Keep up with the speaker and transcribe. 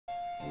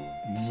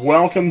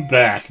Welcome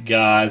back,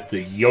 guys,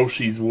 to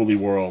Yoshi's Woolly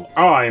World.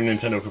 I am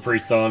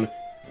NintendoCapriSun.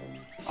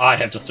 I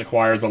have just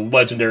acquired the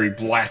legendary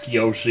Black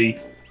Yoshi,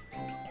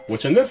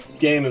 which in this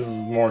game is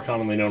more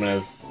commonly known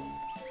as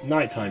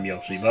Nighttime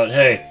Yoshi, but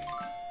hey,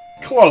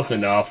 close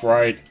enough,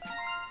 right?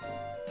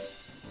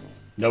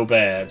 No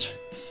badge.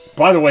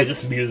 By the way,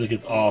 this music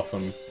is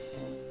awesome.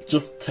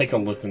 Just take a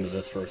listen to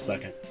this for a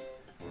second.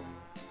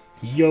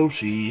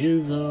 Yoshi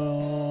is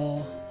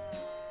all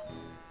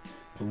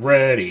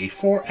ready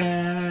for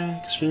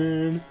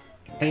action,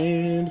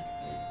 and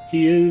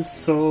he is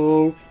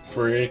so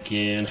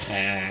freaking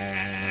happy.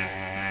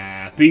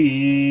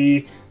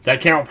 That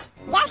counts.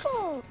 Yoshi!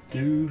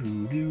 Do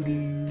do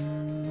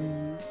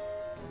do.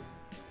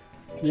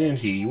 And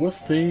he was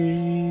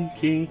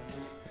thinking,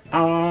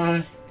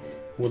 I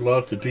would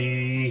love to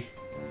be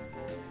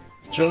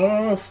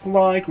just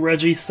like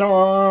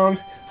Reggie-san.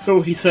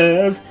 So he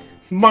says,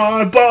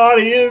 my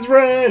body is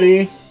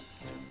ready.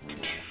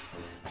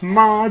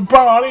 My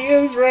body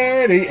is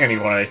ready!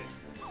 Anyway,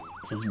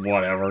 just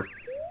whatever.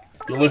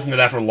 You listen to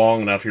that for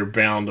long enough, you're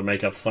bound to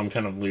make up some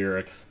kind of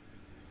lyrics.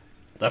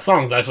 That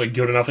song's actually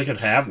good enough it could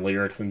have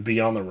lyrics and be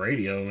on the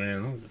radio,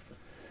 man.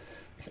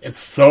 It's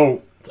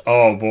so...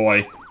 Oh,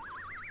 boy.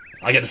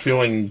 I get the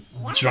feeling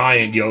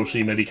Giant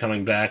Yoshi may be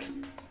coming back.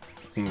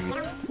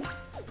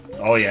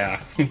 Oh,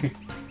 yeah.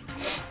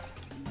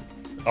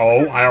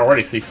 Oh, I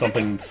already see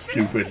something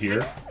stupid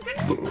here.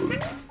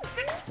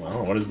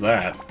 Well, what is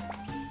that?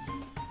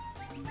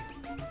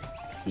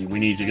 See, we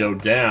need to go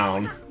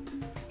down.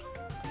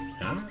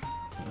 Huh?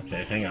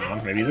 Okay, hang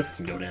on. Maybe this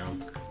can go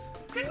down.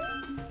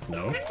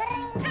 No?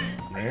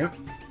 Yeah.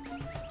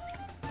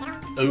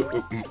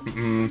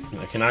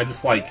 Can I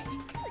just, like...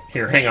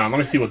 Here, hang on. Let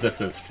me see what this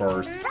is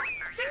first.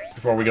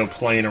 Before we go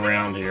playing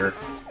around here.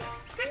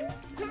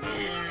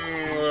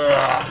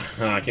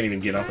 Oh, I can't even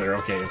get up there.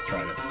 Okay, let's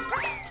try this.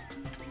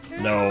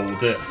 No,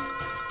 this.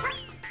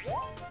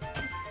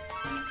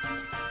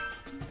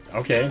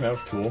 Okay, that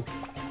was cool.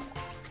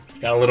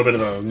 Got a little bit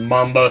of a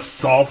mamba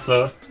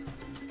salsa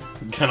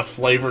kind of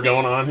flavor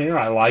going on here.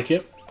 I like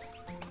it.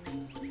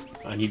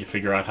 I need to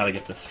figure out how to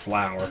get this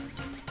flower.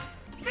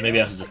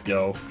 Maybe I should just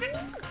go.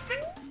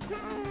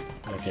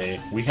 Okay,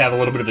 we have a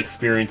little bit of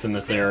experience in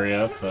this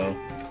area, so...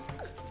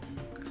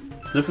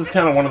 This is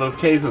kind of one of those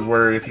cases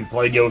where if you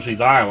played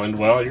Yoshi's Island,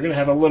 well, you're going to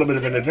have a little bit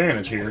of an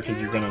advantage here, because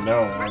you're going to know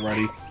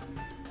already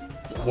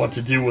what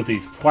to do with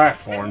these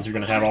platforms. You're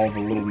going to have all the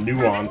little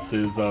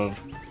nuances of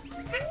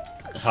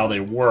how they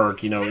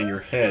work, you know, in your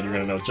head. You're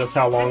going to know just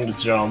how long to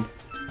jump,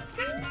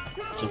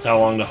 just how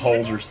long to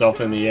hold yourself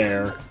in the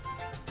air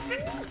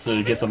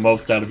to get the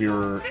most out of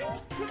your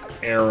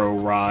arrow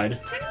ride.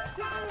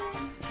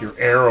 Your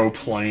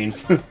aeroplane.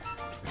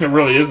 It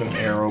really is an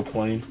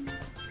aeroplane.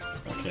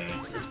 Okay,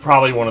 it's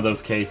probably one of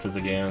those cases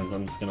again.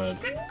 I'm just going to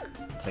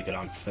take it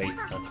on faith.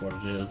 That's what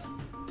it is.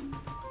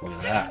 Look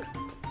at that.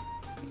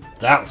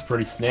 That was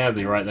pretty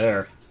snazzy right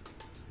there.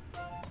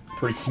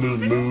 Pretty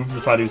smooth moves,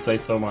 if I do say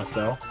so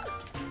myself.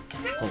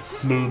 Let's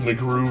smooth the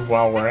groove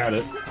while we're at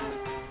it.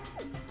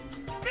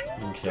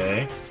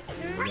 Okay, let's see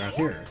what we got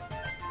here.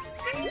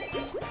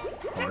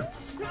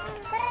 Hearts.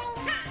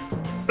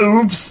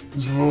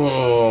 Oops!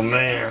 Oh,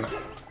 man.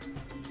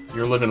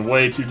 You're living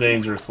way too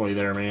dangerously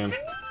there, man.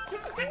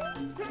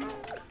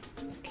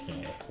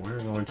 Okay, we're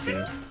going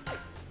to...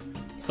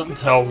 Something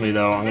tells me,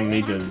 though, I'm going to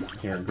need to...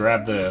 Here,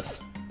 grab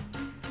this.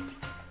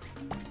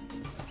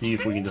 See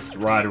if we can just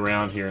ride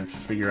around here and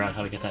figure out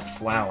how to get that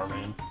flower,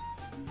 man.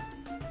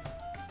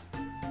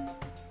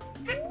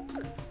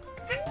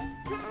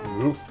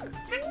 Ooh.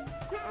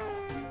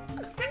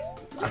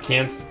 I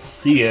can't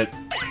see it,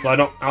 so I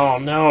don't... Oh,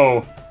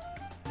 no!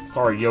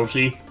 Sorry,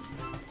 Yoshi.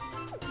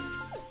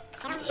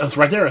 It's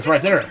right there, it's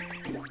right there!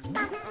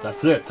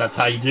 That's it, that's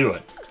how you do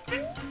it.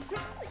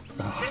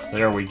 Oh,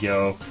 there we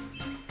go.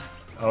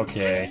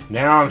 Okay,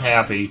 now I'm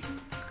happy.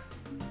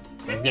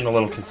 I was getting a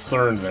little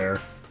concerned there.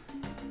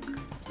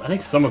 I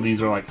think some of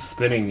these are like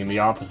spinning in the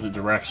opposite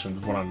directions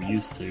of what I'm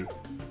used to.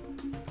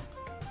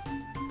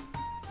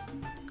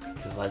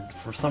 Because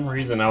for some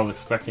reason I was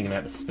expecting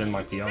that to spin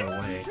like the other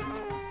way.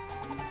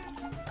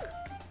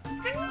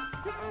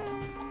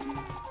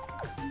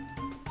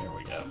 There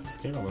we go.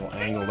 Just getting a little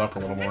angled up a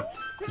little more.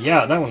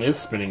 Yeah, that one is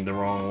spinning the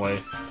wrong way.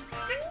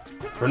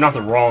 Or not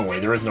the wrong way,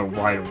 there is no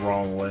right or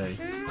wrong way.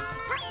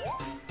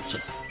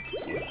 Just...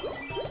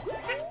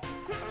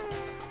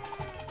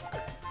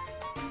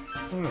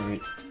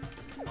 Alright.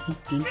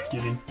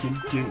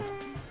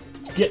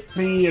 Get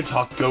me a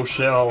taco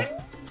shell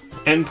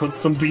and put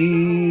some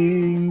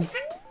beans.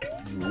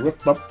 One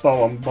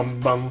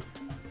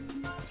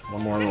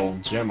more little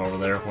gem over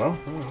there. Well,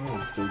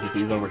 let's go get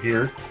these over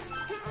here.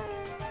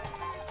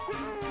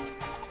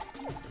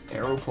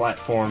 Arrow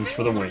platforms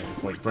for the win.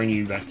 Wait, bring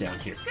you back down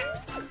here.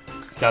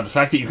 God, the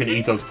fact that you can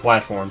eat those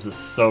platforms is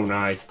so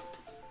nice.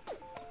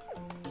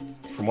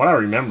 From what I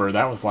remember,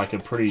 that was like a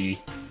pretty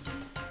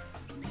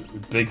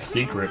big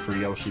secret for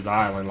Yoshi's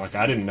Island. Like,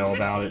 I didn't know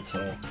about it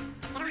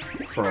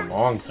for a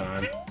long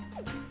time.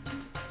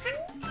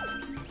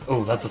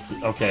 Oh, that's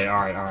a... Okay,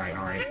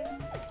 alright.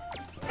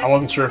 I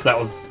wasn't sure if that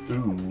was,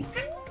 ooh,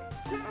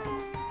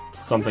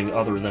 something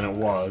other than it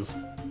was.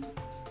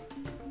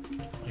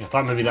 Like, I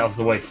thought maybe that was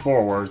the way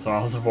forward, so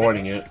I was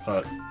avoiding it,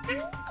 but...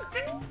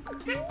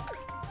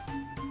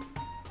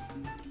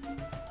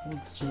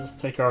 Let's just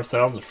take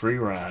ourselves a free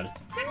ride.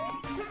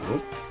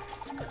 Oop.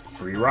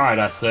 Free ride,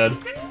 I said.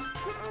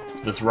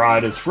 This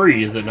ride is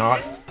free, is it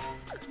not?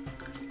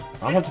 I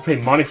don't have to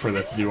pay money for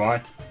this, do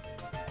I?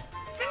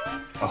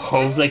 A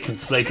Jose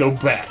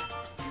Canseco bat.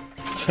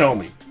 Tell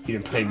me, you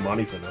didn't pay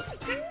money for this.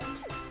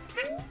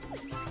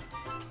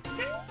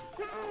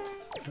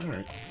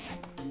 Alright.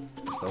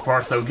 So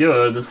far, so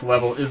good. This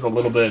level is a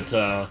little bit,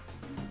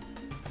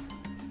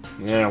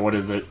 yeah, what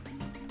is it?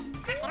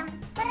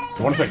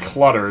 I want to say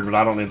cluttered, but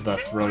I don't know if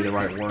that's really the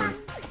right word.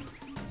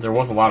 There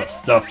was a lot of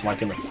stuff,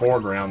 like, in the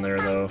foreground there,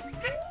 though.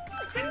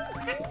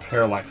 The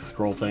parallax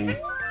scroll thing.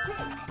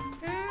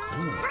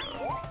 Ooh.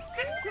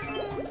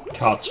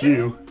 Caught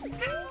you.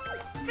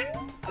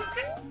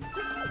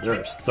 There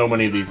are so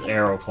many of these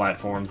arrow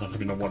platforms, I don't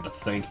even know what to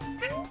think.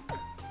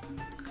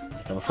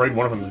 Like, I'm afraid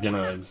one of them is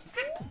gonna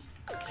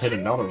hit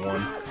another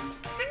one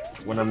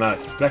when I'm not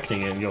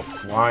expecting it and go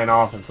flying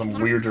off in some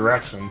weird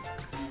direction.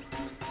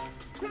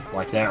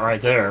 Like that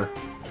right there.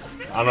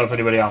 I don't know if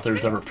anybody out there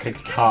has ever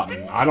picked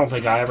cotton. I don't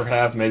think I ever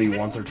have, maybe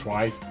once or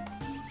twice.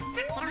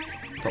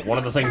 But one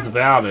of the things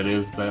about it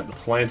is that the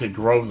plant it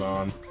grows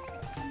on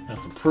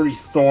has some pretty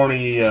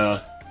thorny,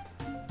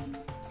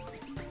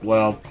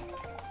 well,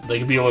 they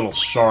can be a little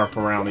sharp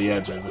around the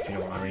edges, if you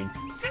know what I mean.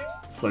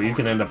 So you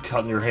can end up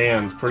cutting your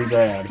hands pretty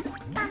bad.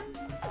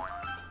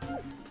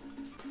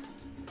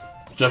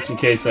 Just in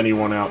case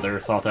anyone out there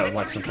thought that was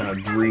like some kind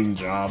of dream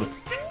job.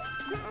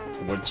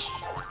 Which,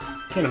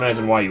 can't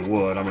imagine why you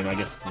would. I mean, I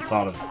guess the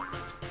thought of,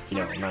 you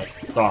know,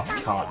 nice soft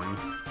cotton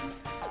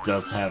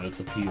does have its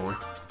appeal.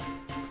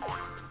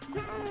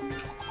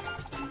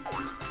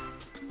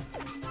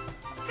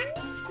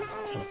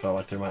 Kind of felt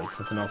like there might be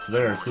something else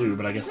there too,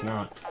 but I guess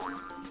not.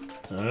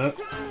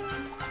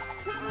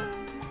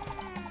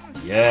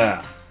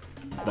 Yeah,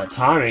 that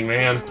timing,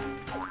 man.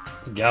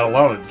 You gotta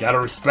love it. Gotta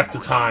respect the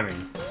timing.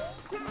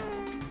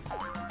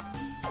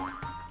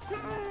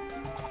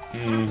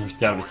 There's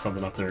gotta be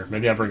something up there.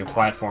 Maybe I bring a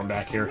platform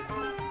back here.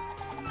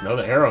 No,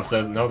 the arrow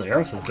says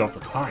go up the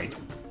pipe.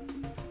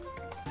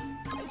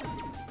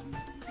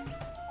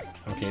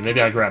 Okay,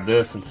 maybe I grab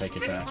this and take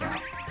it back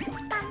out.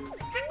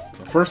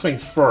 But first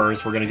things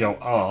first, we're gonna go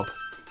up.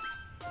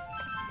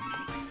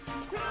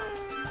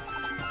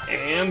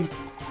 And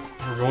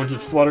we're going to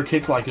flutter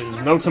kick like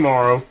there's no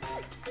tomorrow.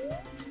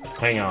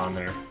 Hang on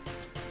there.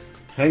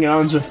 Hang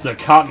on just a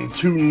cotton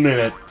 2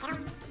 minute.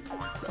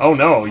 Oh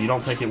no, you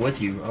don't take it with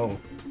you. Oh.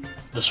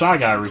 The Shy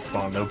Guy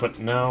respawned though, but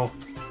no.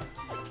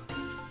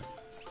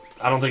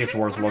 I don't think it's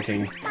worth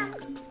looking.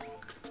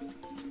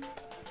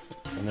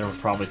 And there was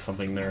probably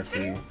something there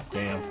too.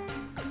 Damn.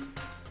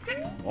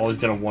 I'm always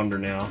gonna wonder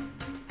now.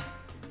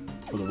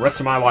 For the rest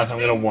of my life, I'm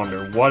gonna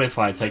wonder, what if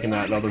I had taken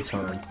that other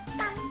turn?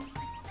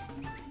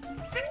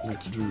 What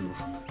to do?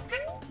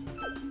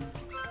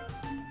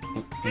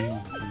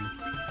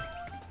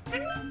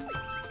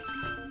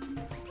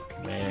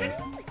 Man.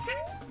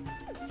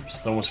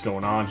 There's so much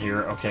going on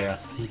here. Okay, I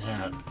see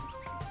that.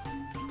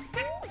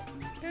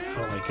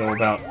 How do I go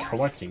about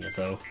collecting it,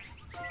 though?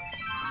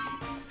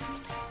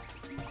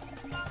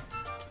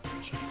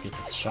 Should get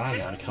this Shy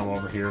Guy to come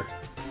over here.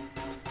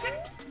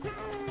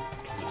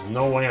 There's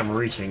no way I'm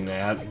reaching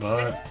that,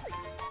 but...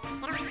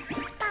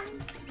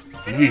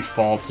 maybe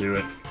fall to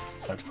it.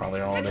 That's probably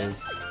all it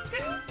is.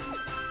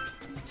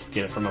 Just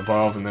get it from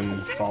above and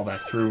then fall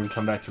back through and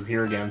come back through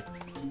here again.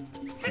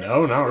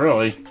 No, not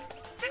really.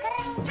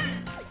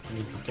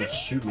 It's gonna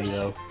shoot me,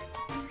 though.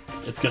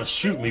 It's gonna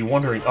shoot me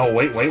wondering... oh,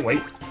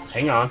 wait.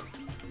 Hang on.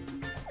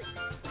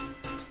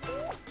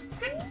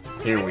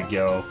 Here we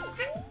go.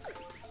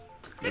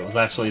 It was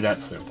actually that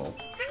simple.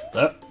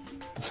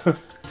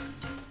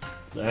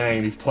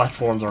 Dang, these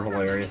platforms are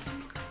hilarious.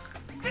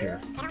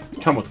 Here,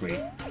 come with me.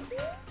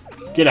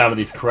 Get out of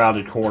these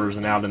crowded quarters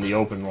and out in the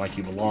open like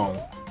you belong.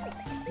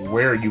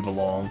 Where you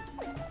belong.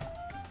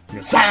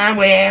 You're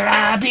somewhere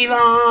I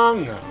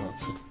belong! No,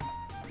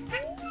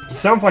 he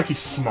sounds like he's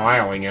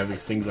smiling as he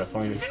sings that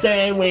song. He's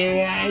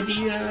somewhere I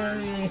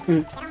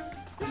belong!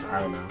 I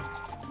don't know.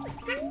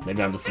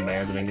 Maybe I'm just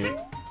imagining it.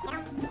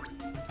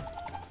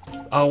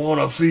 I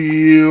wanna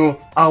feel,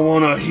 I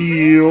wanna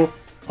heal.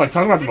 Like,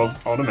 talking about the most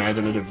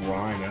unimaginative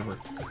rhyme ever.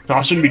 No,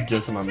 I shouldn't be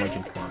dissing on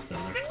Linkin Park, though.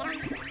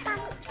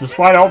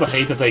 Despite all the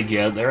hate that they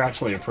get, they're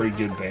actually a pretty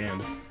good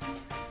band.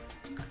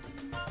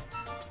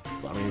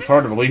 I mean, it's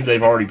hard to believe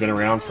they've already been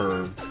around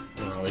for...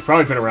 well, they've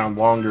probably been around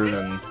longer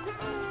than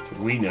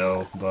we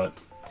know, but...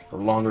 or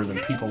longer than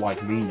people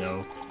like me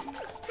know.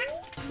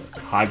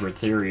 But Hybrid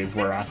Theory is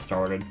where I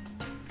started.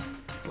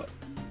 But...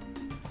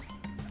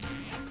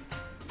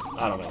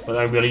 I don't know. But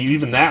I mean,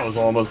 even that was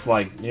almost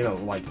like, you know,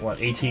 like,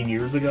 what, 18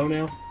 years ago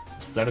now?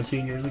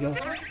 17 years ago?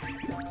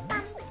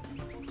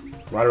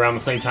 Right around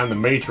the same time The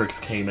Matrix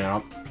came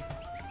out.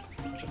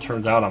 Which it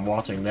turns out I'm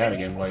watching that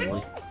again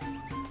lately.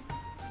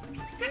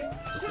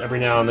 Just Every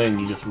now and then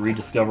you just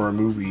rediscover a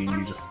movie and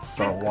you just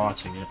start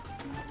watching it.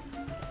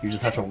 You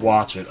just have to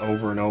watch it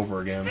over and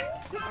over again.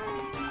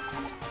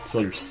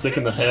 Until you're sick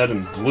in the head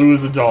and blue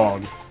as a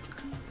dog.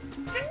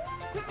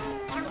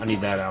 I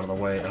need that out of the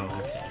way. Oh,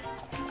 okay.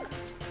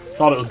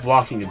 Thought it was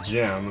blocking a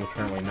gem,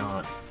 apparently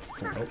not.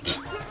 Oh.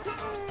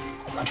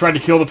 I tried to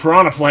kill the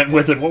piranha plant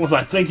with it. What was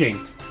I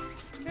thinking?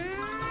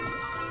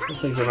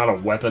 Those things are not a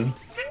weapon.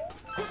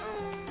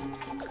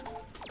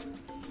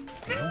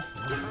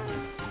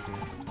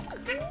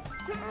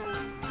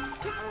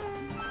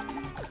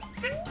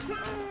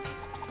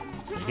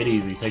 Take it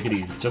easy, take it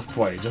easy. Just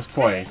play, just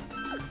play.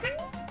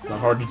 It's not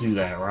hard to do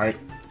that, right?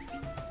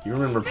 You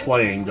remember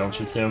playing, don't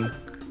you, Tim?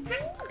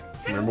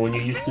 Remember when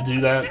you used to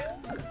do that?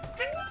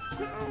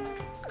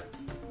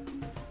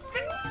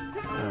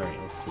 Alright,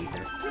 let's see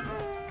here.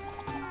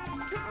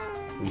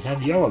 We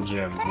have yellow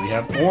gems, we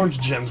have orange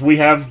gems, we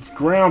have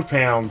ground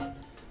pounds.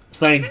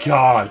 Thank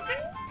God.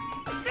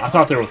 I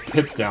thought there was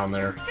pits down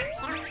there.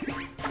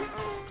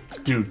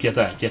 Dude, get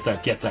that, get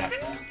that, get that.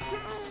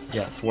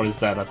 Yes, what is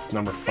that? That's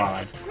number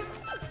 5.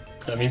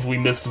 That means we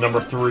missed number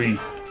 3.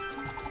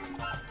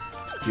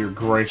 Dear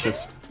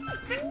gracious.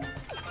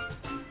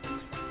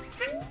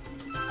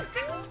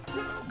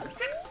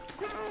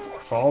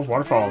 Waterfalls,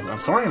 waterfalls. I'm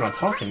sorry I'm not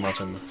talking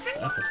much in this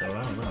episode,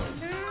 I don't know.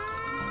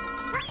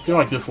 I feel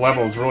like this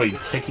level is really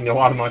taking a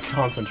lot of my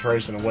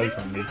concentration away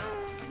from me.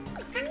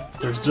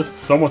 There's just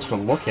so much to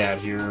look at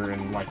here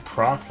and, like,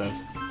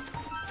 process.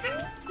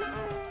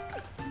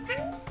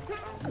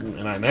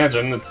 And I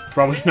imagine it's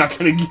probably not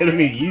going to get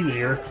any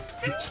easier.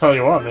 Tell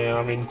you what, man,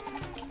 I mean...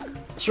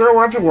 Sure,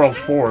 we're up to World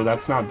 4,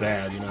 that's not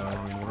bad, you know,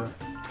 I mean, we're...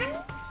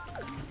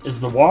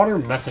 Is the water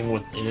messing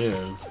with... It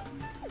is.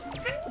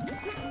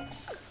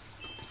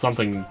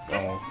 Something...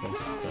 Oh, that's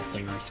just that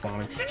thing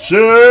respawning.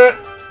 Shit!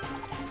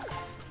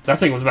 That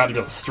thing was about to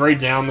go straight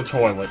down the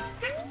toilet.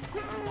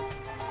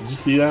 Did you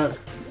see that?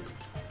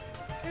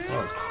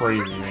 That was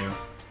crazy, man.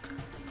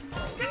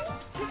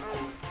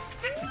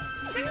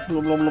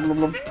 Blah, blah, blah, blah,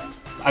 blah.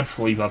 I'd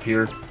sleep up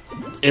here.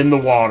 In the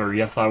water,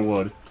 yes I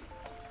would.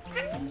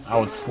 I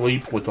would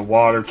sleep with the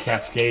water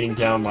cascading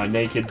down my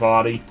naked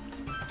body.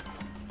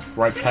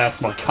 Right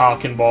past my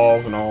cock and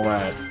balls and all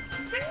that.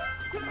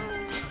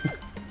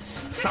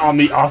 On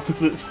the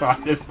opposite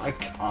side is my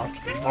cock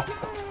and balls.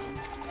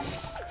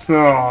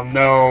 Oh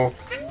no.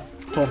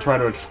 Don't try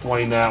to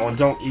explain that one.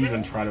 Don't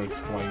even try to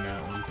explain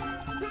that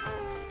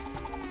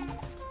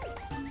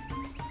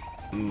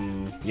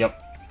one. Yep.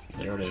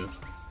 There it is.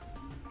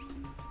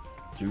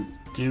 Doot,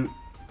 doot.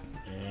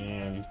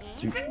 And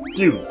doot,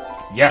 doot.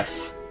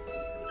 Yes!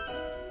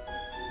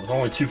 With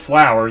only 2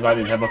 flowers, I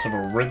didn't have much of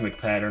a rhythmic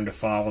pattern to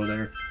follow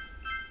there.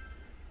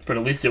 But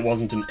at least it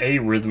wasn't an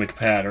arrhythmic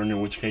pattern,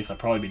 in which case I'd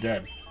probably be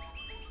dead.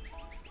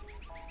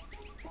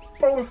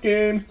 Bonus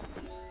game!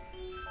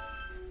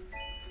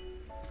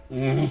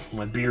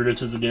 My beard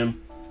itches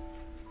again.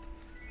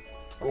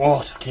 Oh, I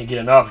just can't get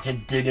enough. I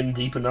can't dig in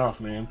deep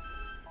enough, man.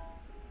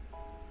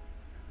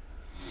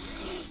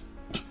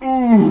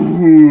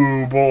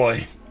 Ooh,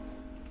 boy.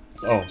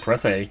 Oh,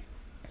 press A.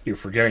 You're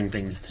forgetting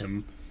things,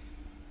 Tim.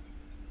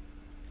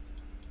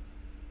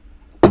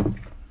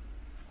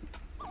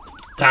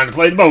 Time to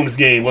play the bonus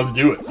game. Let's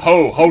do it.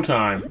 Ho, ho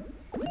time.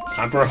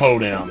 Time for a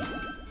hoedown.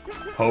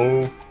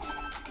 Ho,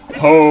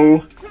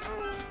 ho,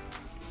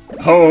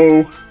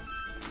 ho,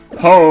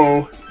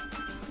 ho,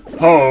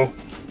 ho,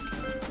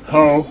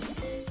 ho.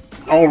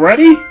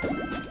 Already?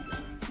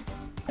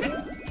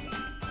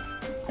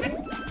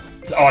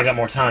 Oh, I got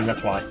more time,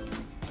 that's why.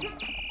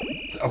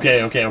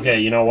 Okay, okay, okay,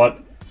 you know what?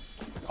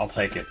 I'll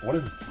take it. What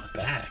is my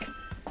back?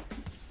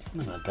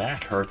 Something in my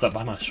back hurts up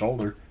by my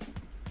shoulder.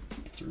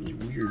 It's really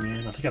weird,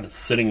 man. I think I've been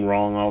sitting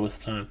wrong all this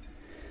time.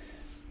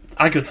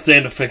 I could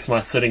stand to fix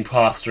my sitting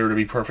posture, to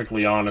be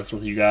perfectly honest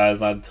with you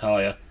guys, I'd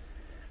tell you.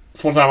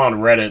 This one time on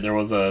Reddit, there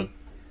was a...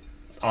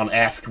 On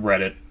Ask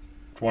Reddit,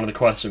 one of the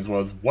questions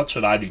was, what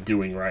should I be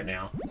doing right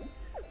now?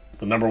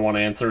 The number 1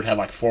 answer, it had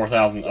like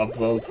 4,000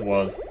 upvotes,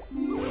 was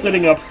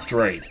sitting up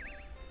straight.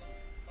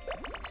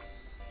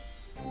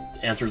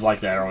 Answers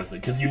like that are always...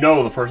 Because you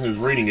know the person who's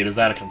reading it is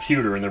at a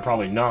computer, and they're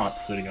probably not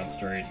sitting up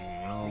straight.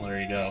 Well,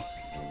 there you go.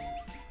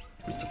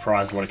 Be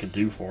surprised what it could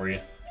do for you.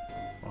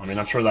 Well, I mean,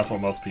 I'm sure that's what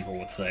most people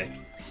would say.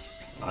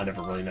 I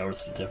never really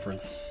noticed the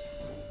difference.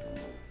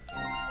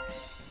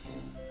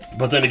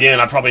 But then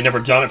again, I've probably never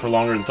done it for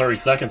longer than 30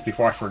 seconds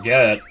before I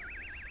forget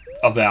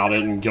about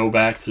it and go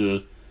back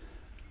to,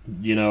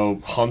 you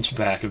know,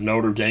 Hunchback of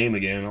Notre Dame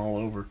again all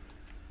over.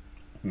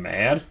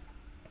 Mad?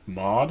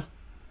 Mod?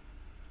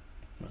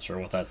 Not sure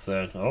what that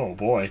said. Oh,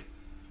 boy.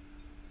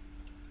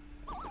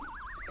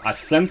 I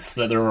sense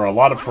that there are a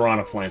lot of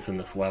piranha plants in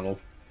this level.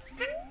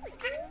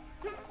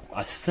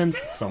 I sense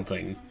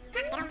something.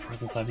 A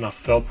presence I've not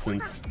felt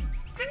since...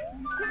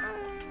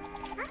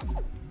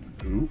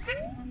 Ooh.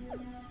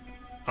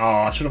 Oh,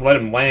 I should have let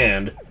him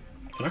land.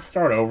 Can I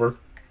start over?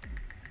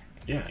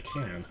 Yeah, I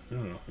can.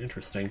 Oh,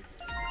 interesting.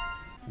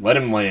 Let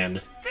him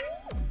land.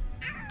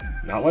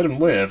 Not let him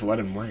live, let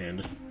him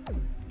land.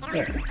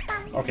 There.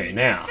 Okay,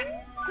 now.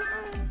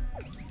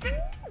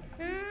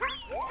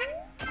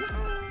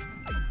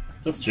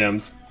 Just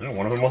gems. Oh,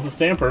 one of them was a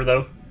stamper,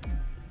 though.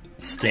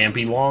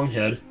 Stampy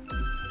Longhead.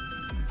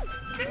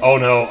 Oh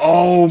no.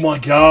 Oh my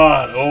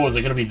god. Oh, is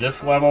it gonna be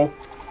this level?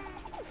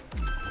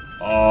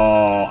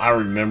 Oh, I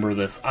remember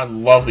this. I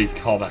love these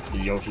callbacks to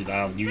Yoshi's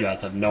Island. You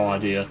guys have no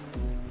idea.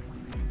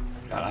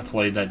 God, I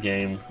played that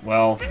game.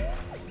 Well,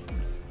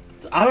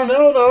 I don't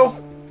know,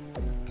 though.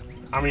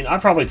 I mean, I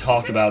probably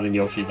talked about it in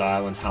Yoshi's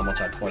Island, how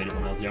much I played it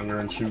when I was younger,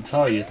 and to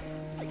tell you,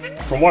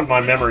 from what my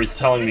memory's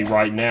telling me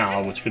right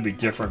now, which could be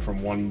different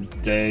from one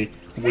day,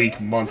 week,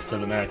 month to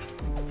the next,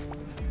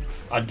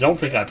 I don't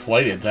think I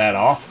played it that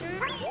often.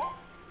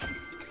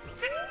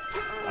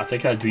 I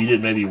think I beat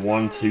it maybe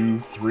 1, 2,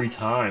 3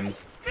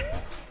 times.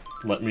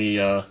 Let me,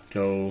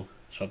 go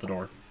shut the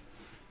door.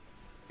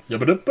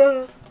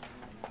 Yabba-dabba!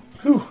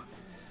 Whew.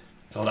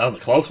 Oh, that was a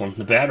close one.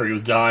 The battery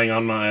was dying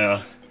on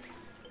my,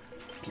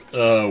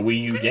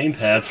 Wii U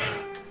gamepad.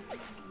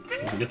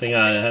 It's a good thing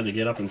I had to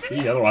get up and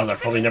see, otherwise I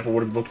probably never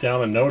would have looked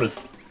down and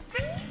noticed.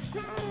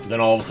 Then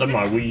all of a sudden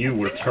my Wii U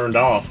would have turned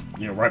off,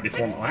 you know, right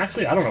before... Well,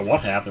 actually, I don't know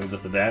what happens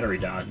if the battery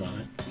dies on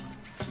it.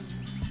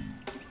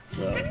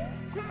 So,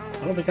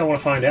 I don't think I want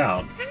to find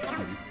out.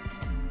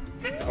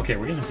 Okay,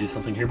 we're gonna do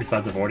something here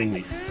besides avoiding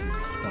these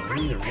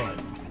spines or what?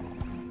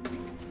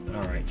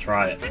 Alright,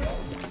 try it.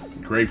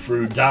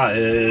 Grapefruit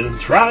diet,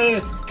 try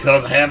it,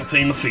 cause I haven't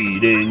seen the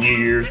feed in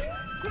years.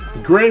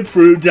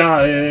 Grapefruit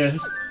diet,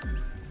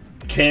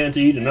 can't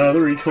eat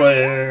another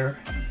eclair.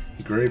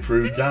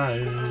 Grapefruit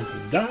diet,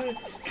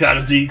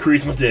 gotta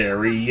decrease my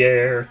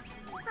derriere.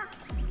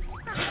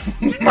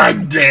 My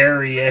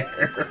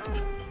derriere.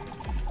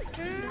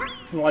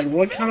 Like,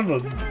 what kind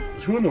of a...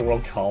 Who in the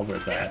world calls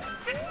it that?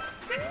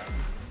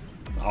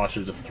 Oh, I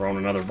should have just thrown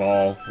another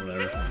ball.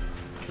 Whatever.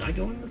 Can I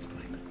go in this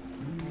pipe?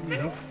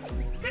 Nope.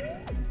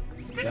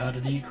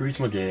 Gotta decrease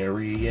my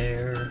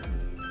derriere.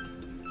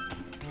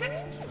 My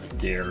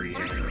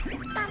derriere.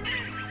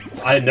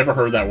 I had never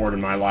heard that word in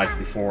my life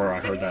before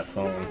I heard that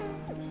song.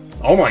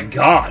 Oh my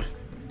god!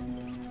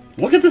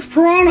 Look at this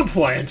piranha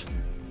plant!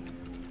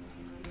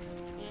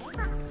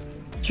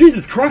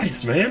 Jesus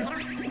Christ, man!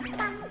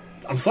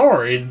 I'm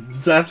sorry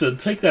to have to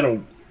take that.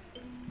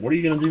 What are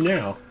you gonna do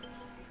now?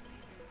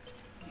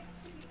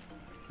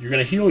 You're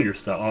gonna heal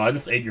yourself. Oh, I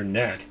just ate your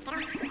neck.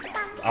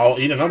 I'll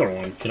eat another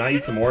one. Can I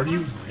eat some more of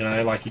you? Can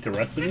I, like, eat the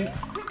rest of you?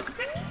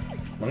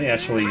 Let me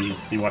actually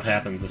see what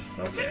happens if...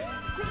 Okay.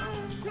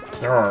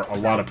 There are a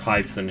lot of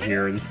pipes in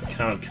here. This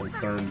kind of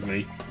concerns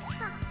me.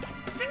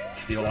 I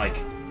feel like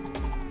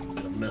I'm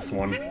gonna miss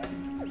one.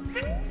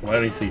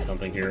 Let me see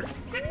something here.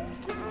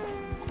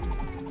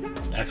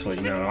 Actually,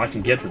 no, I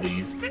can get to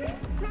these.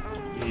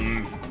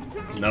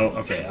 No,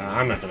 okay,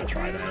 I'm not gonna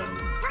try that.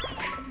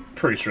 I'm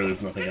pretty sure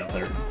there's nothing out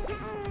there.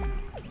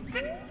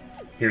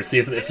 Here, see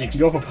if you can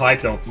go up a pipe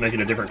that'll make it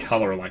a different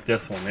color like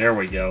this one. There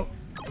we go.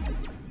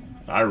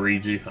 I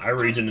read you. I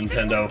read you,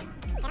 Nintendo.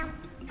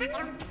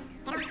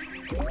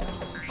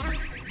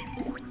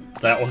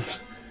 That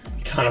was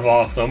kind of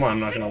awesome, I'm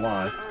not gonna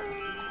lie.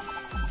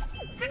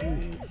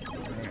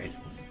 Alright.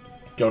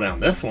 Go down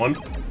this one.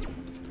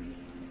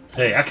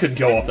 Hey, I couldn't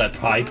go up that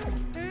pipe.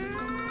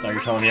 Now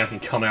you're telling me I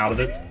can come out of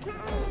it?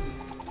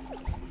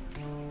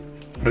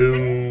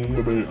 Boom,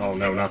 boom, boom. Oh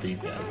no, not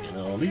these guys. You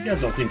know, these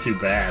guys don't seem too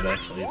bad,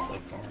 actually, so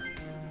far.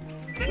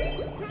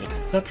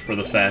 Except for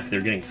the fact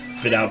they're getting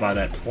spit out by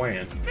that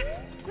plant.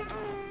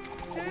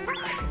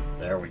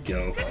 There we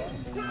go.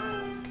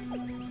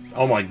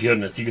 Oh my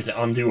goodness, you get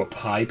to undo a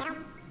pipe?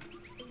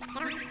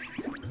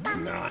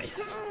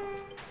 Nice.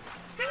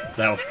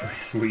 That was pretty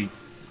sweet.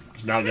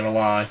 Not gonna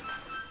lie.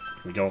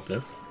 Can we go up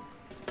this?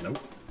 Nope.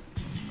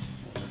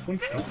 This one?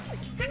 Nope.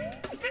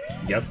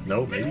 Yes,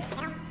 no, maybe?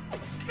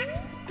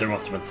 There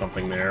must have been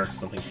something there,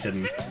 something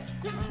hidden.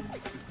 It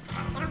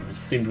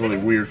just seemed really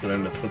weird for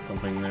them to put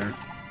something there.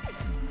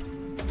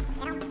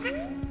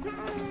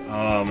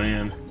 Oh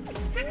man.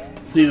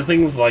 See, the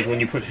thing with, like, when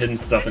you put hidden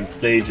stuff in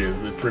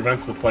stages, it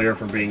prevents the player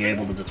from being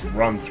able to just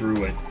run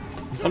through it.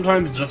 And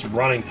sometimes just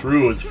running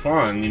through is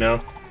fun, you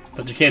know?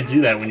 But you can't do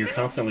that when you're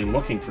constantly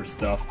looking for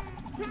stuff.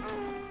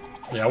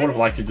 Yeah, I would have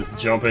liked to just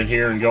jump in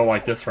here and go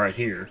like this right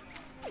here.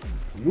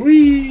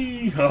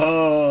 Whee!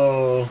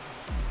 Oh!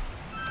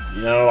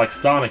 You know, like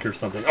Sonic or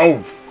something.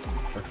 Oh!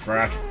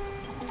 Frack.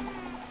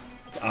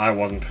 I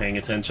wasn't paying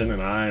attention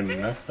and I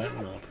messed that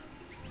one up.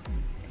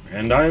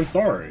 And I am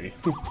sorry.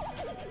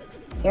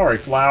 Sorry,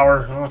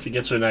 flower. I'll have to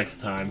get you next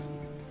time.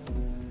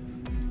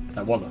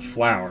 That was a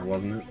flower,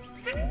 wasn't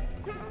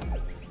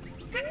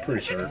it?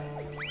 Pretty sure.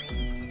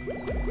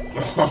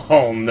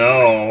 Oh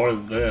no, what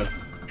is this?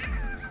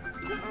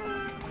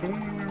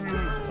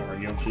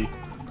 Sorry, Yoshi.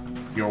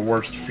 Your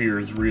worst fear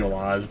is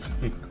realized.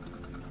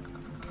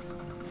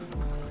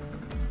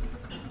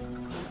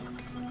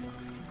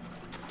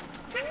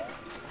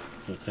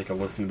 Let's take a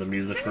listen to the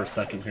music for a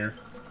second here.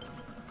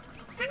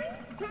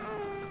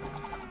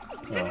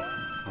 Oh,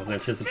 I was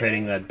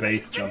anticipating that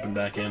bass jumping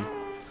back in.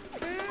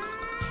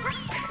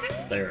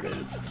 There it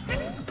is.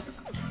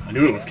 I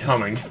knew it was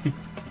coming.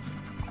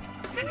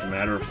 It's a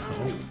matter of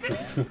time.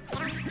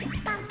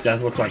 These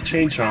guys look like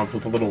chain chomps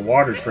with a little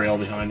water trail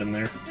behind them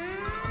there.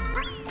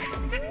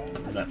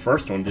 That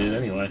first one did,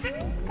 anyway.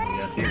 What do we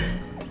got here?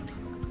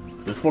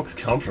 This looks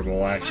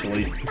comfortable,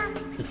 actually.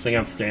 This thing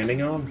I'm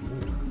standing on?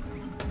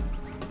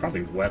 Ooh.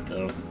 Probably wet,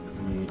 though.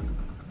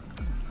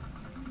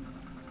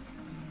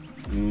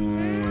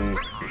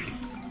 Let's see.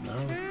 No?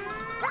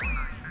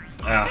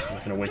 Ah, I'm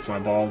not gonna waste my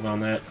balls on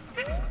that.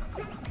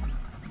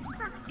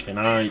 Can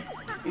I...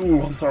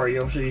 Ooh, I'm sorry,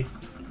 Yoshi.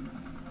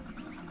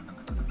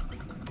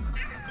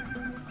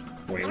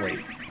 Wait.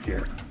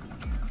 Here.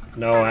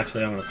 No,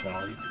 actually, I'm gonna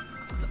swallow you.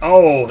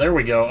 Oh, there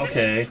we go.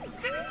 Okay.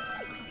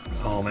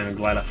 Oh, man, I'm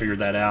glad I figured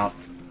that out.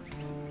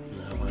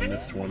 No, I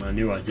missed one. I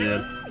knew I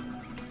did.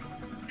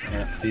 I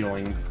had a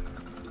feeling.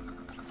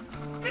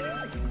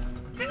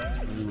 It's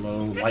really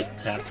low. Light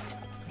taps.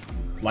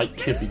 Light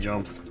kissy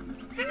jumps.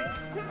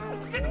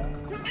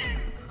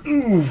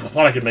 Ooh, I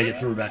thought I could make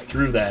it back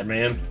through that,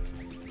 man.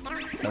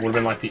 That would have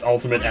been like the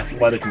ultimate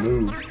athletic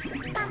move.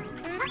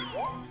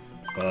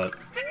 But...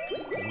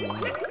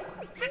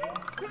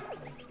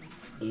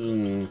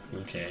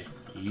 okay.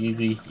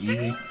 Easy.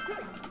 Is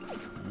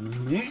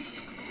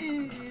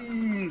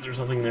there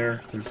something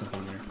there? There's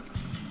something there.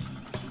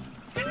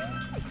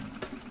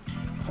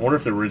 I wonder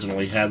if they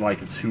originally had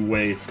like a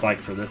two-way spike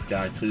for this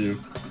guy too.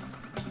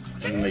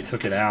 And then they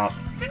took it out,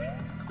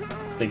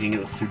 thinking it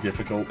was too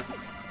difficult.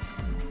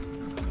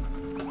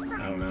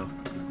 I don't know.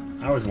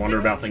 I always wonder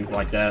about things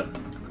like that.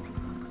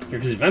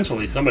 Because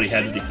eventually somebody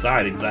had to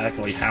decide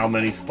exactly how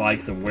many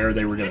spikes and where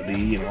they were going to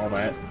be and all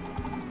that.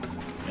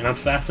 And I'm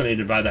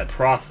fascinated by that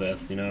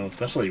process, you know,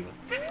 especially with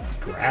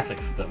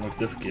graphics that look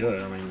this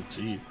good. I mean,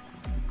 jeez.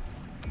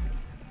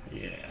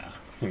 Yeah.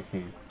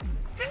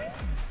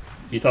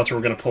 You thought you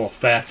were going to pull a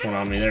fast one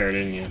on me there,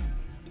 didn't you?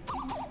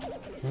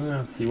 Well,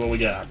 let's see what we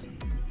got.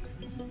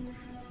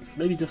 It's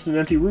maybe just an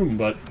empty room,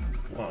 but...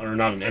 Well, or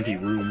not an empty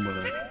room,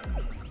 but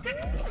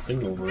a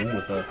single room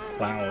with a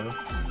flower.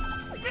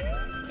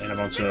 And a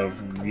bunch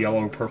of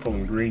yellow, purple,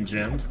 and green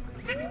gems.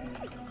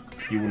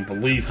 You wouldn't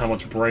believe how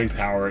much brain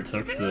power it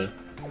took to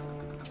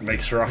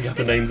make sure I got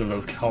the names of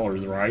those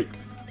colors right.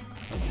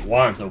 I don't know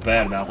why I'm so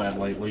bad about that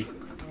lately.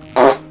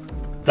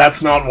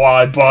 That's not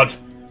why, but...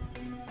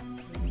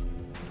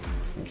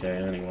 Okay,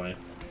 anyway.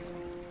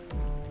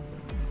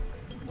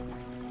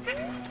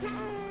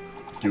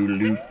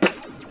 Doodaloo.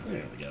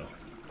 There we go.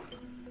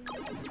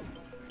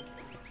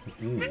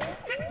 Ooh.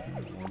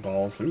 More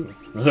balls. Ooh.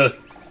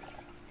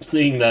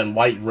 Seeing that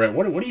light red...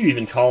 What do you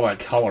even call that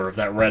color of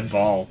that red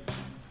ball?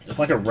 It's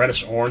like a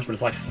reddish orange, but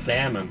it's like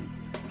salmon.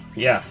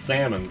 Yeah,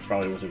 salmon is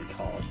probably what you would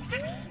call it.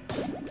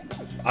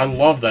 I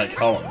love that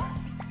color.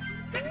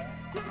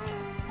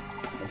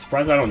 I'm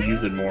surprised I don't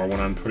use it more when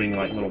I'm putting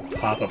like little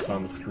pop-ups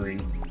on the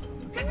screen.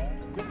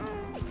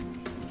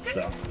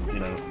 Stuff, you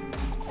know.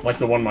 Like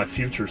the one my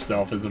future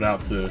self is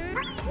about to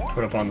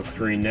put up on the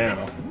screen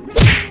now.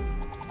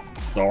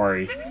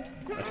 Sorry.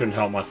 I couldn't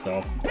help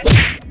myself.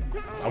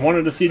 I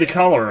wanted to see the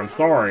color, I'm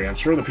sorry. I'm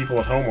sure the people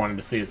at home wanted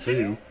to see it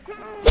too.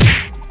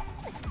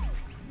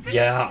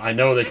 Yeah, I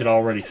know they could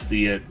already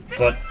see it,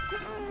 but...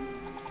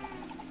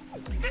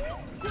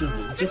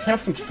 Just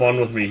have some fun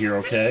with me here,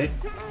 okay?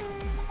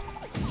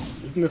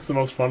 Isn't this the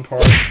most fun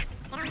part?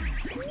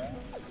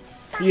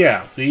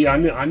 Yeah, see, I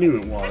knew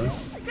it was.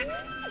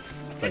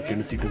 Thank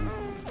goodness you can...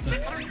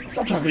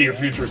 Stop talking to your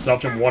future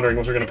self and wondering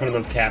what you're going to put in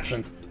those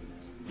captions.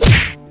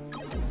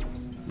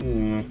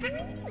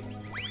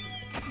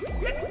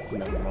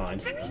 Never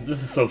mind.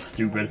 This is so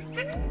stupid.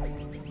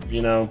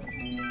 You know...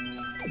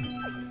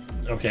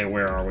 Okay,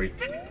 where are we?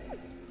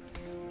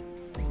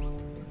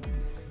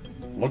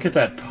 Look at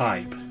that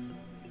pipe.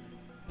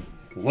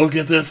 Look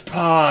at this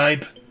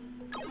pipe!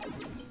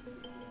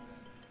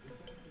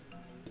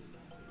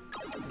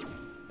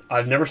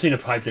 I've never seen a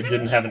pipe that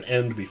didn't have an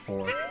end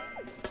before.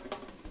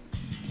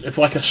 It's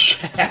like a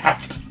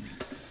shaft.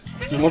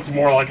 It looks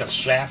more like a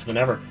shaft than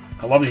ever.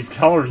 I love these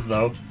colors,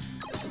 though.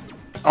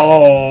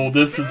 Oh,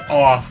 this is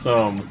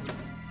awesome.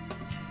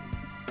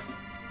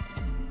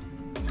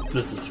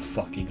 This is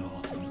fucking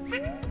awesome.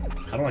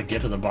 How do I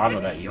get to the bottom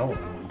of that yellow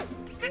one?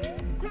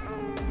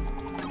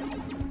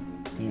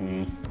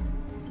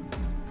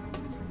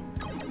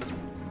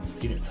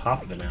 See the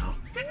top of it now.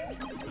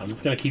 I'm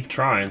just gonna keep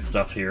trying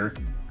stuff here.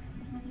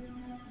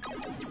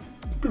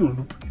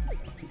 No,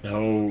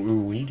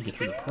 ooh, we need to get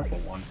through the purple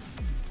one.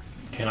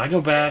 Can I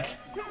go back?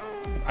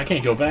 I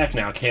can't go back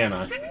now, can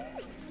I?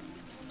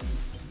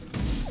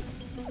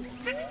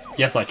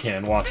 Yes, I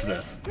can. Watch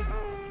this.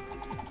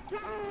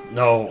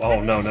 No,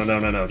 oh, no,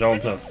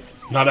 don't,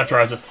 not after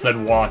I just said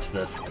watch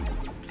this.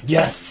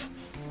 Yes!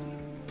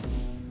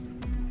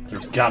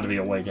 There's got to be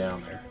a way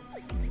down there.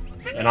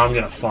 And I'm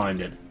gonna find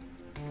it.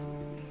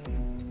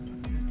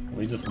 Let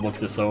me just look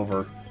this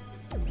over.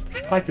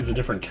 This pipe is a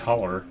different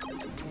color.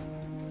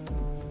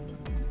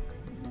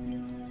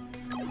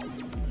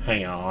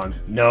 Hang on.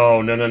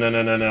 No.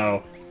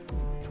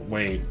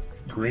 Wait.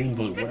 Green,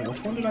 blue.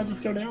 Which one did I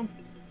just go down?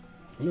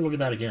 Let me look at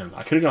that again.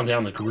 I could have gone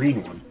down the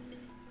green one.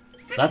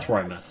 That's where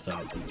I messed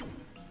up.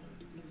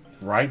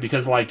 Right?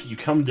 Because, like, you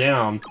come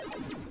down...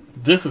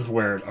 This is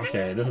where...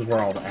 Okay, this is where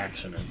all the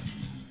action is.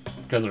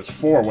 Because there's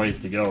 4 ways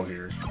to go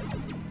here.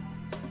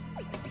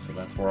 So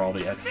that's where all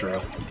the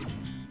extra...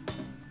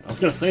 I was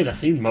gonna say, that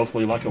seemed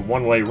mostly like a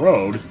one-way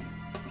road.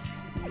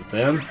 But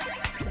then,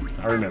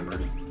 I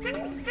remembered.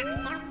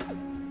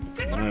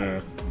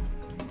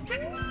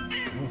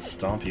 I'll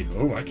stomp you.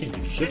 Oh, I can't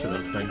do shit to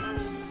those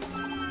things.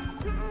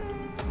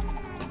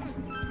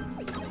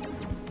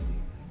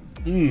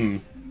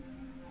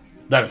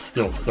 That is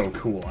still so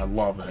cool. I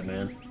love that,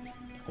 man.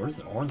 Where does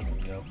the orange one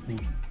go?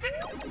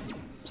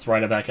 Just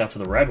ride it back out to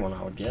the red one,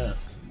 I would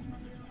guess.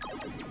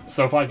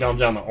 So if I'd gone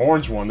down the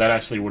orange one, that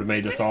actually would have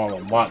made this all a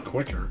lot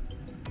quicker.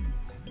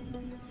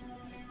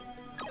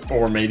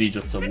 Or maybe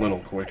just a little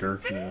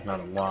quicker. Not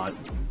a lot.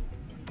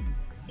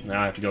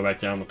 Now I have to go back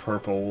down the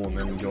purple and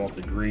then go up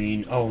the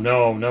green. Oh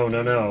no, no,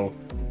 no, no.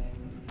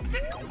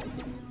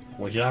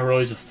 Well, did I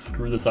really just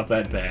screw this up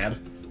that bad?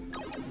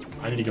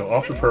 I need to go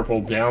up the purple,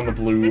 down the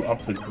blue,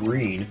 up the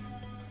green,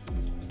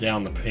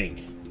 down the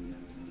pink.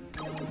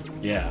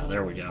 Yeah,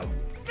 there we go.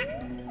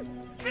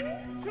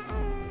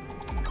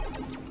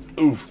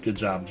 Oof, good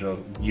job,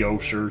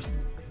 Yoshers.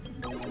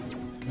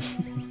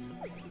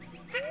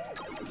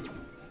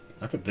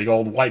 That's a big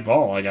old white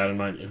ball I got in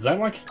mind. Is that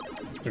like...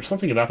 There's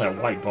something about that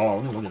white ball.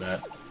 Let me look at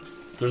that.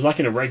 There's like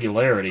an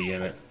irregularity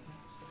in it.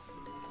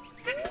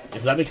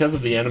 Is that because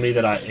of the enemy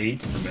that I ate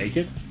to make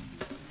it?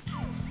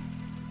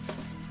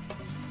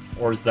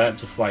 Or is that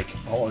just like...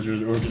 or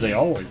do they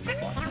always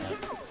look like that?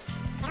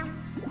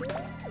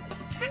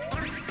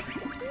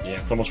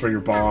 Yeah, so much for your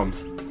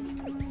bombs.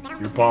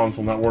 Your bombs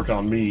will not work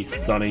on me,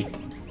 Sonny.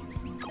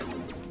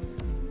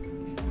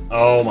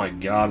 Oh my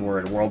god, we're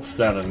in World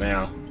 7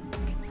 now.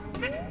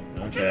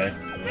 Okay,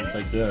 I'll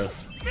take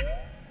this.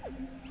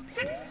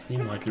 Doesn't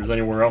seem like there's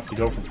anywhere else to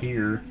go from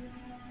here.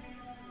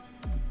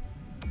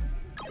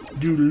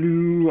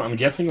 Doodaloo. I'm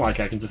guessing like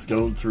I can just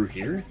go through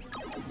here?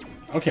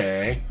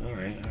 Okay,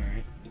 alright,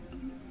 alright.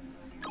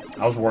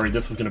 I was worried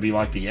this was going to be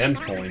like the end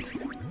point,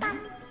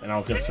 and I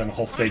was going to spend the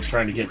whole stage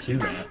trying to get to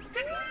that.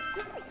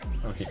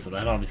 Okay, so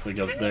that obviously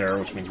goes there,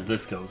 which means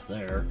this goes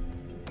there.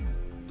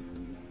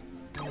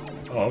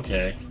 Oh,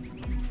 okay.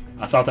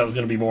 I thought that was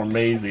going to be more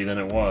mazy than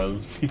it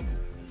was.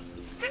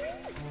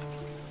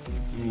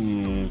 I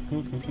don't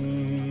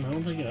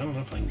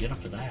know if I can get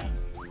up to that.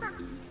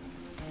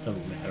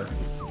 Doesn't matter.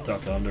 Just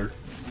duck under.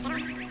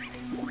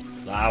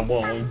 I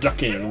won't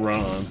duck and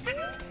run,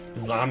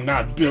 'cause I'm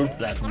not built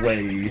that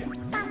way.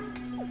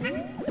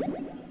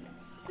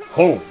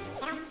 Oh!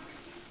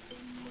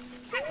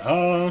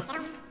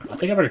 I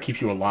think I better keep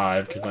you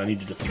alive, because I need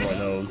to destroy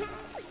those.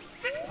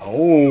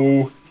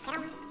 Oh!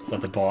 Is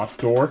that the boss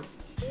door?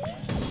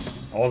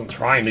 I wasn't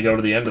trying to go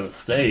to the end of the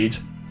stage.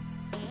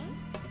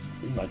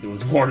 Seemed like there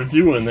was more to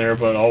do in there,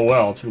 but oh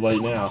well, too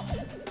late now.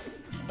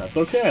 That's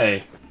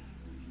okay.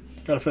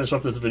 Gotta finish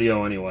up this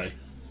video anyway.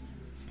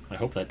 I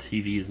hope that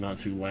TV is not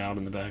too loud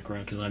in the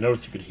background, because I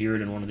noticed you could hear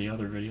it in one of the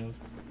other videos.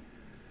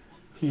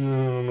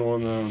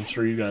 I'm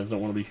sure you guys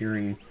don't want to be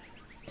hearing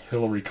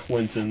Hillary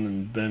Clinton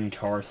and Ben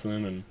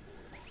Carson and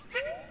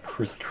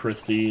Chris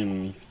Christie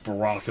and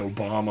Barack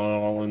Obama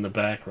all in the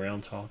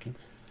background talking.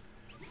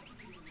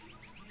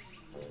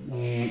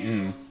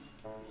 And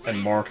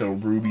Marco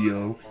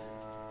Rubio.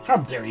 How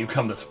dare you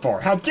come this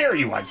far? How dare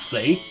you, I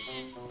say!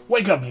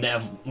 Wake up,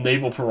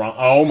 Naval Piranha.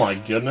 Oh my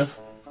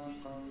goodness.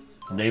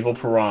 Naval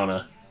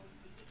Piranha.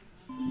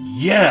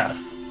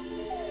 Yes!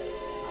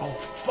 Oh,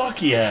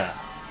 fuck yeah!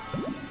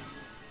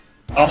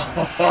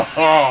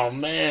 Oh,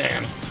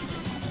 man!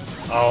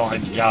 Oh my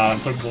god, I'm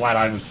so glad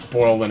I haven't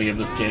spoiled any of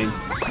this game.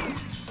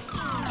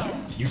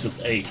 You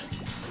just ate.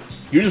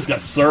 You just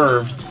got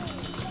served.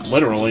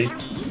 Literally.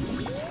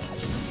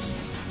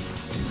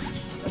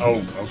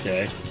 Oh,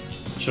 okay.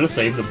 Should have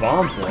saved the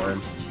bomb for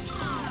him.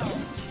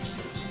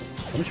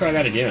 Let me try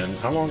that again.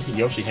 How long can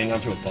Yoshi hang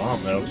on to a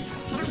bomb, though?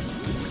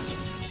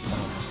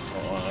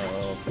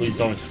 Please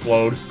don't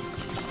explode.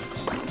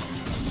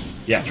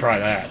 Yeah, try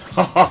that.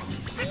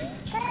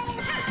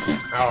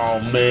 Oh,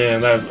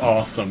 man, that is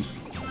awesome.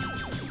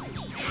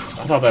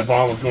 I thought that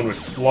bomb was going to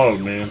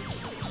explode, man.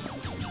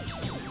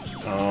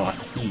 Oh, I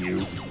see you.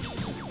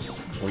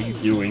 What are you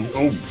doing?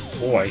 Oh,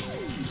 boy.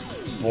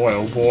 Boy,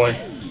 oh, boy.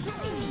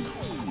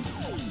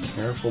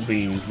 Careful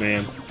beans,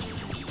 man.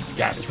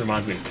 God, this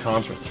reminds me of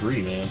Contra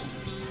 3, man.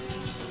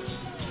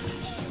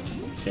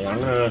 Okay, I'm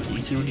gonna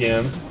eat you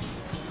again.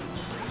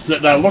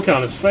 That look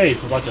on his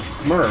face was like a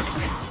smirk.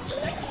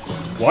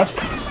 What?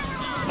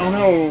 Oh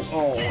no!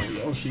 Oh,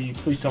 Yoshi,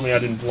 please tell me I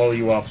didn't blow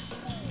you up.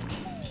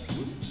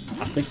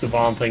 I think the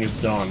bomb thing is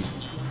done.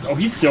 Oh,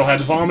 he still had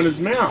the bomb in his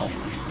mouth!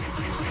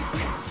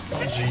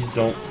 Oh, jeez,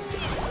 don't...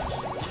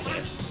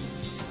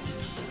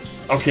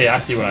 Okay, I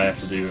see what I have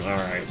to do.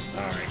 Alright,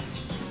 alright.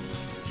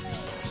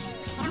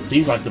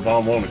 Seems like the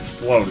bomb won't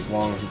explode as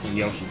long as it's in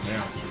Yoshi's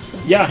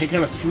mouth. Yeah, he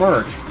kind of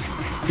smirks.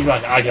 He's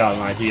like, I got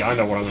an idea. I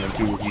know what I'm going to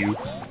do with you.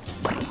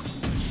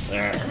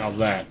 There, how's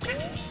that?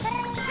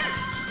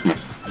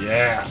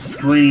 Yeah,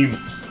 scream.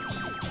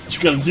 What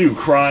you gonna do,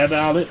 cry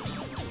about it?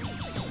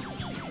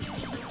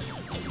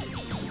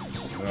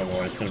 Oh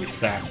boy, it's gonna be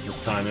fast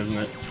this time, isn't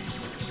it?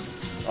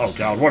 Oh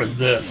god, what is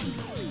this?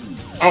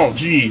 Oh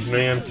jeez,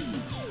 man.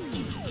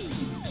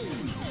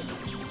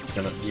 it's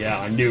gonna... Yeah,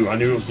 I knew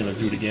it was gonna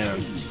do it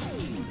again.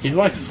 He's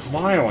like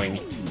smiling.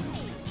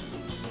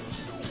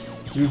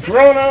 Dude,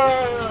 Piranha!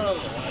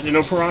 I didn't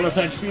know piranhas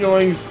had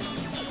feelings.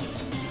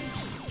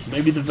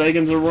 Maybe the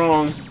vegans are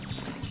wrong.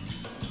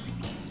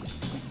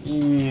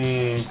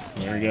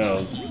 There he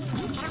goes.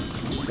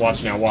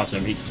 Watch now, watch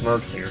him. He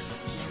smirks here.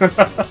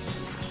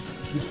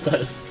 That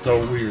is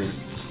so weird.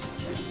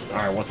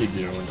 Alright, what's he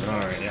doing?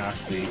 Alright, yeah, I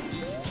see.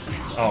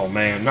 Oh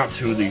man, not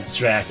two of these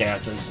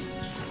jackasses.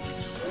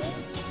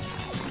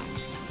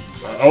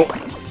 Oh!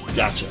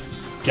 Gotcha.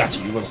 Gotcha,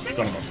 you little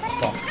son of a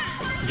fuck.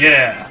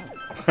 Yeah!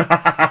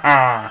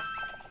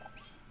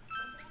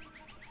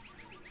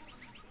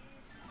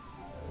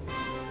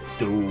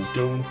 Do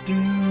do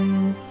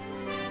do.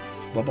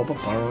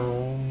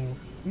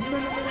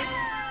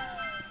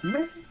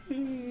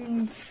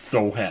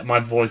 So happy. My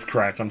voice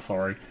cracked, I'm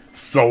sorry.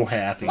 So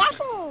happy.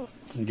 Yoshi!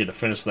 Didn't get to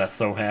finish that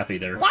so happy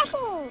there.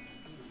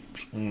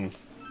 Yoshi!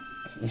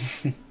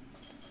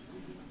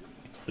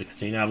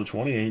 16 out of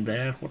 20 ain't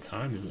bad. What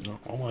time is it?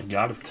 Oh my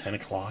god, it's 10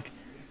 o'clock.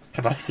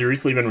 Have I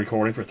seriously been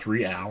recording for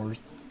 3 hours?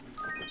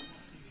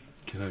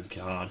 Good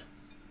god.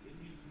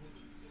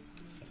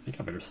 I think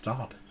I better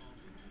stop.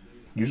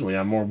 Usually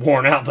I'm more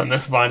worn out than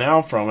this by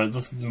now from it,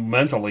 just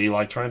mentally,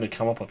 like, trying to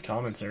come up with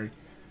commentary.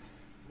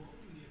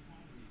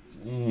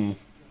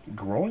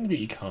 Growing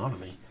the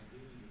economy.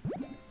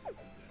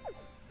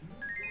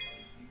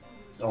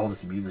 Oh,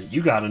 this music.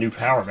 You got a new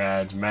power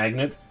badge,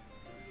 Magnet.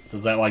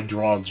 Does that, like,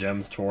 draw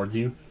gems towards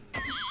you?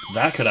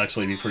 That could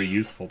actually be pretty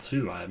useful,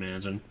 too, I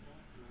imagine.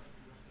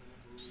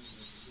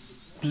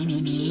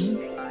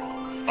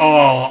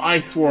 Oh,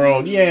 Ice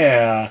World,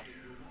 yeah!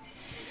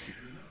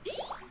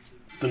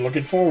 Been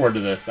looking forward to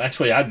this.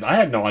 Actually, I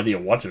had no idea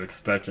what to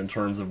expect in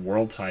terms of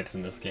world types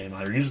in this game.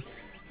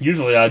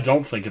 Usually I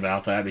don't think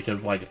about that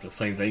because, like, it's the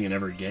same thing in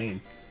every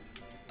game.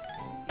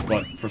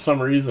 But for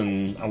some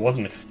reason, I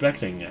wasn't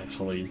expecting,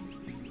 actually,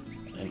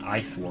 an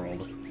Ice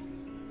World.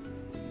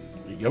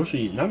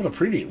 Yoshi, none of the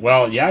previous...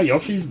 Well, yeah,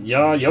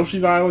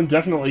 Yoshi's Island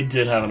definitely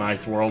did have an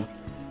Ice World.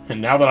 And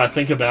now that I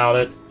think about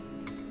it,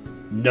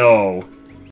 no.